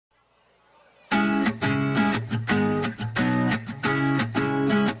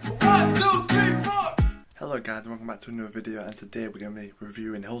Hello guys, welcome back to another video, and today we're going to be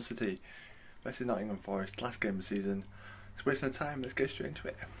reviewing Hull City vs Nottingham Forest, last game of the season. Let's waste no time, let's get straight into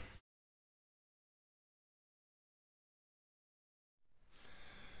it.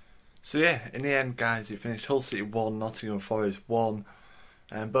 So yeah, in the end guys, it finished Hull City 1, Nottingham Forest 1,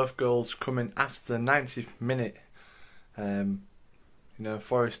 and both goals coming after the 90th minute.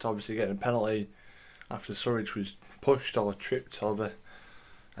 Forest obviously getting a penalty after Surridge was pushed or tripped over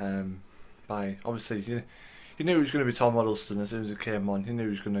by, obviously, you knew it was going to be Tom Waddleston as soon as it came on. You knew he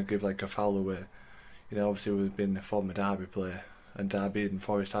was going to give like a foul away. Obviously with being a former Derby player and Derby and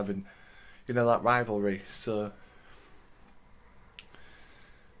Forest having, that rivalry. So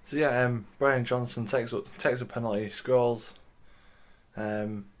yeah, Brian Johnson takes a penalty, scores,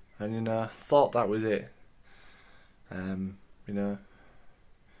 and thought that was it. And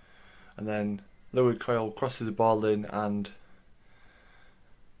then Lewie crosses the ball in, and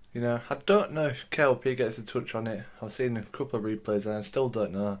I don't know if KLP gets a touch on it. I've seen a couple of replays and I still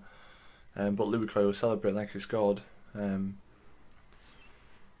don't know. But Lewie will celebrate like he scored. But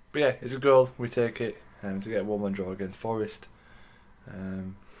yeah, it's a goal. We take it to get a 1-1 draw against Forest.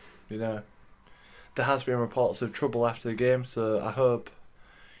 There has been reports of trouble after the game, so I hope,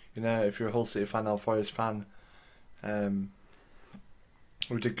 if you're a Hull City fan or Forest fan,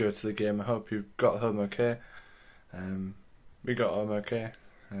 we did go to the game. I hope you got home okay. We got home okay.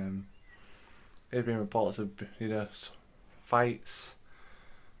 There's been reports of fights,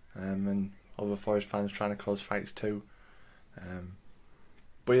 and other Forest fans trying to cause fights too.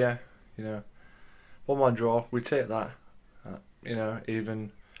 But yeah, 1-1 draw, we take that.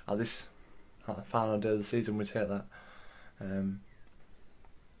 Even at the final day of the season, we take that.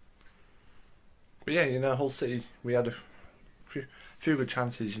 But yeah, Hull City, we had a few good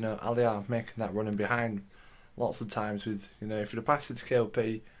chances. Ljp making that running behind lots of times with, if you'd have passed it to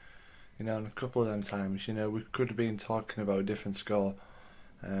KLP, and a couple of them times, we could have been talking about a different score.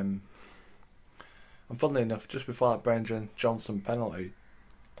 And funnily enough, just before that Brian Johnson penalty,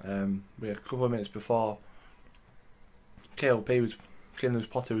 we had a couple of minutes before, Kingsley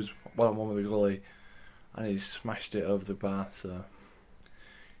Potter was 1-on-1 with the goalie, and he smashed it over the bar. So,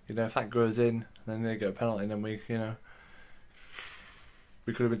 if that goes in, then they get a penalty, and then we could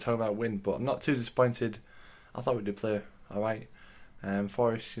have been talking about a win. But I'm not too disappointed. I thought we did play alright.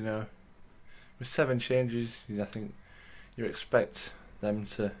 Forest, with 7 changes, I think you expect them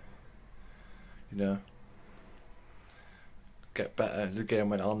to, get better as the game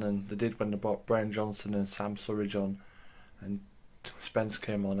went on, and they did when they brought Brian Johnson and Sam Surridge on, and Spence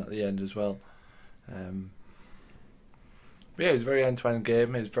came on at the end as well. But yeah, it was a very end-to-end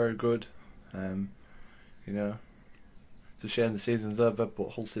game. It was very good. It's a shame the season's over,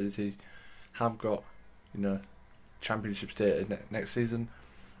 but Hull City have got, championship status next season,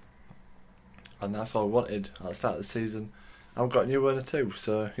 and that's all I wanted at the start of the season. I've got a new owner too,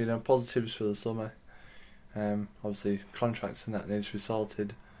 so positives for the summer. Obviously contracts and that needs to be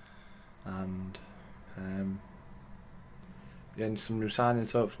sorted, and some new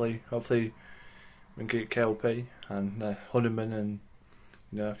signings. Hopefully we can get KLP and Honeyman and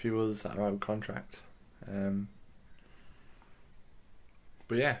a few others that are out of contract. But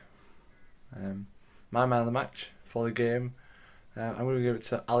yeah, my man of the match for the game, I'm going to give it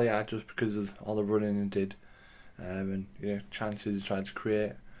to Ljp just because of all the running he did, and chances he tried to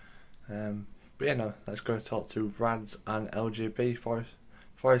create. But yeah, no, let's go talk to Rads and Ljp,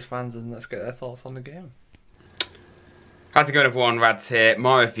 Forest fans, and let's get their thoughts on the game. How's it going, everyone? Rads here.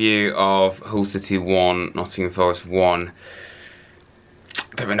 My review of Hull City 1, Nottingham Forest 1.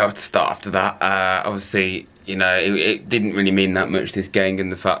 Don't really know how to start after that. Obviously, it didn't really mean that much, this game, given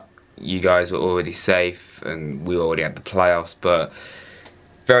the fact you guys were already safe and we already had the playoffs. But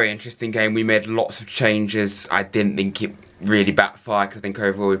very interesting game. We made lots of changes. I didn't think it really backfired, because I think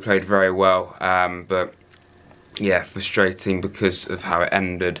overall we played very well. But yeah, frustrating because of how it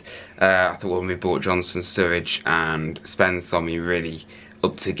ended. I thought when we brought Johnson, Surridge and Spence on, we really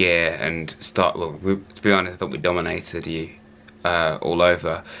up to gear and to be honest, I thought we dominated you all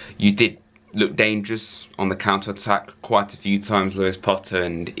over. You did look dangerous on the counter-attack quite a few times, Lewis Potter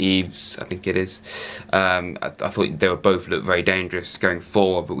and Eves, I think it is. I thought they both looked very dangerous going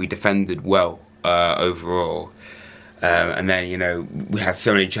forward, but we defended well overall. And then, we had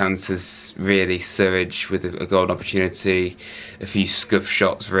so many chances, really. Surridge with a golden opportunity, a few scuff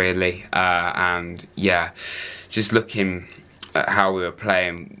shots, really. And yeah, just looking at how we were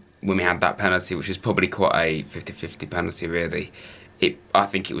playing when we had that penalty, which is probably quite a 50-50 penalty, really. I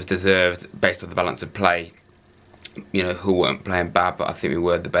think it was deserved based on the balance of play. Hull weren't playing bad, but I think we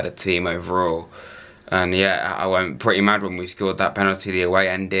were the better team overall. And yeah, I went pretty mad when we scored that penalty the away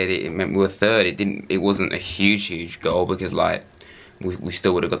end did. It meant we were third. It wasn't a huge goal because like we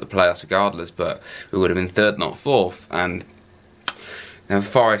still would have got the playoffs regardless, but we would have been third, not fourth. And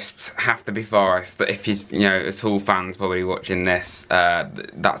Forest have to be Forest. That if you know, as Hull fans probably watching this,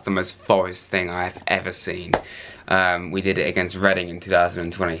 that's the most Forest thing I've ever seen. We did it against Reading in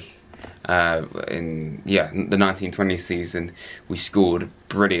 2020. In the 1920 season, we scored a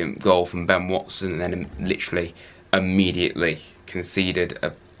brilliant goal from Ben Watson, and then literally immediately conceded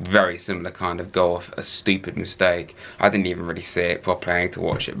a very similar kind of goal off a stupid mistake. I didn't even really see it properly. I had to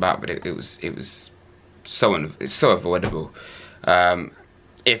watch it back, but it was so avoidable.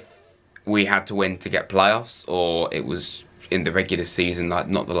 If we had to win to get playoffs, or it was in the regular season, like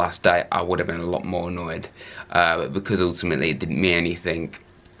not the last day, I would have been a lot more annoyed. But because ultimately it didn't mean anything,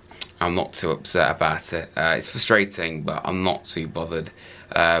 I'm not too upset about it. It's frustrating, but I'm not too bothered.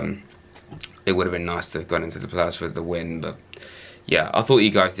 It would have been nice to have gone into the playoffs with the win, but yeah, I thought you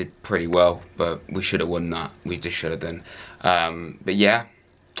guys did pretty well, but we should have won that. We just should have done. But yeah,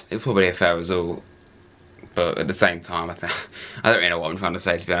 it was probably a fair result. But at the same time, I don't really know what I'm trying to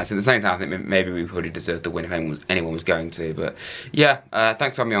say, to be honest. At the same time, I think maybe we probably deserved the win if anyone was going to. But yeah,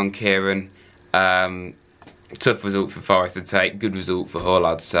 thanks for having me on, Kieran. Tough result for Forest to take, good result for Hull,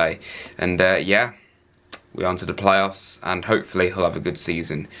 I'd say. And yeah, we're on to the playoffs, and hopefully Hull have a good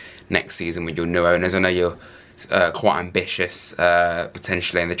season next season with your new owners. I know you're quite ambitious,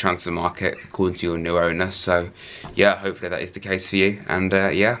 potentially, in the transfer market, according to your new owner. So yeah, hopefully that is the case for you. And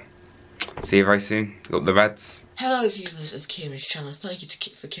yeah, see you very soon. Up the Reds. Hello viewers of Kieran's channel, thank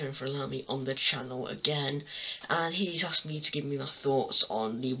you for Kieran for allowing me on the channel again, and he's asked me to give me my thoughts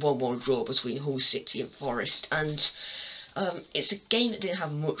on the 1-1 draw between Hull City and Forest, and it's a game that didn't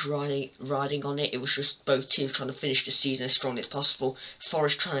have much riding on it. It was just both teams trying to finish the season as strong as possible,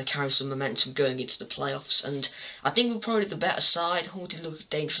 Forest trying to carry some momentum going into the playoffs, and I think we were probably the better side. Hull did look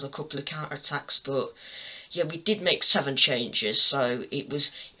dangerous on a couple of counter-attacks, but yeah, we did make 7 changes, so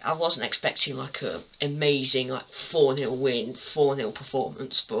I wasn't expecting like a amazing like 4-0 win, 4-0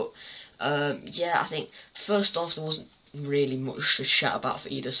 performance, but yeah, I think first off there wasn't really much to shout about for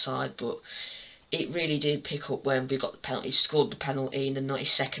either side, but it really did pick up when we got the penalty, scored the penalty in the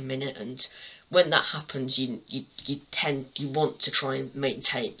 92nd minute, and when that happens, you want to try and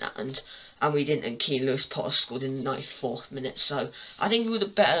maintain that, and we didn't, and Keane Lewis Potter scored in the 94th minute, so I think we were the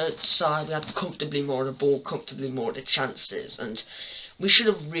better side. We had comfortably more of the ball, comfortably more of the chances, and we should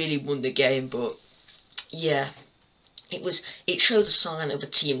have really won the game, but yeah, it showed a sign of a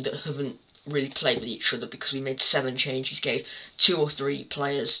team that haven't really played with each other, because we made 7 changes, gave 2 or 3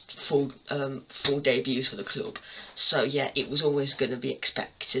 players full debuts for the club. So yeah, it was always going to be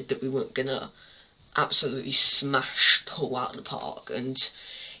expected that we weren't going to absolutely smash Hull out of the park, and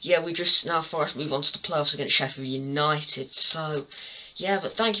yeah, we just now Forest move on to the playoffs against Sheffield United. So yeah,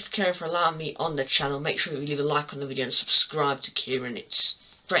 but thank you for Kieran for allowing me on the channel. Make sure you leave a like on the video and subscribe to Kieran, it's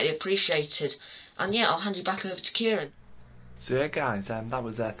greatly appreciated. And yeah, I'll hand you back over to Kieran. So yeah guys, that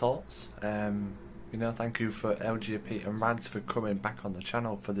was their thoughts. You know, thank you for LJP and Rads for coming back on the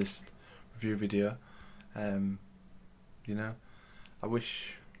channel for this review video. You know,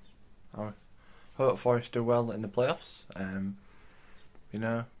 I hope Forest do well in the playoffs. You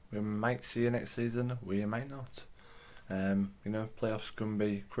know, we might see you next season, we might not. You know, playoffs can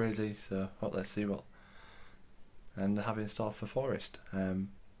be crazy, so let's see what and have in store for Forest. But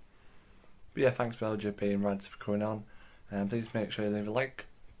yeah, thanks for LJP and Rads for coming on. Please make sure you leave a like,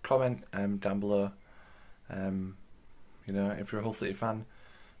 comment down below. You know, if you're a Hull City fan,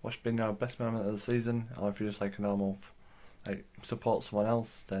 what's been your best moment of the season, or if you're just like a normal support someone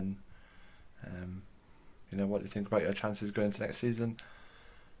else, then you know, what do you think about your chances going into next season?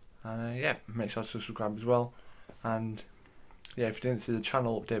 And yeah, make sure to subscribe as well. And yeah, if you didn't see the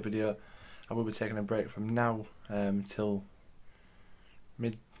channel update video, I will be taking a break from now till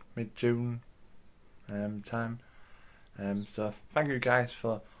mid-June time. So thank you guys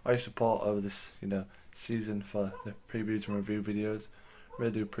for all your support over this, you know, season, for the previews and review videos.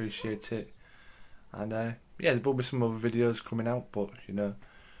 Really do appreciate it. And yeah, there will be some other videos coming out, but you know,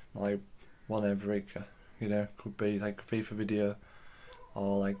 not like one every week. You know, could be like a FIFA video,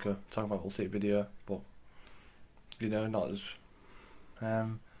 or like a talking about Hull City video, but you know, not as yeah,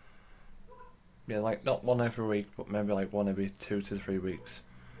 like not one every week, but maybe like one every 2 to 3 weeks,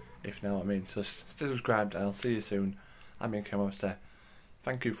 if you know what I mean. So stay subscribed, and I'll see you soon. I'm Ian Kemoster.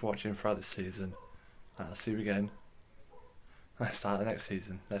 Thank you for watching throughout the season, and I'll see you again. Let's start the next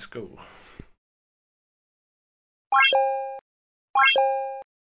season. Let's go.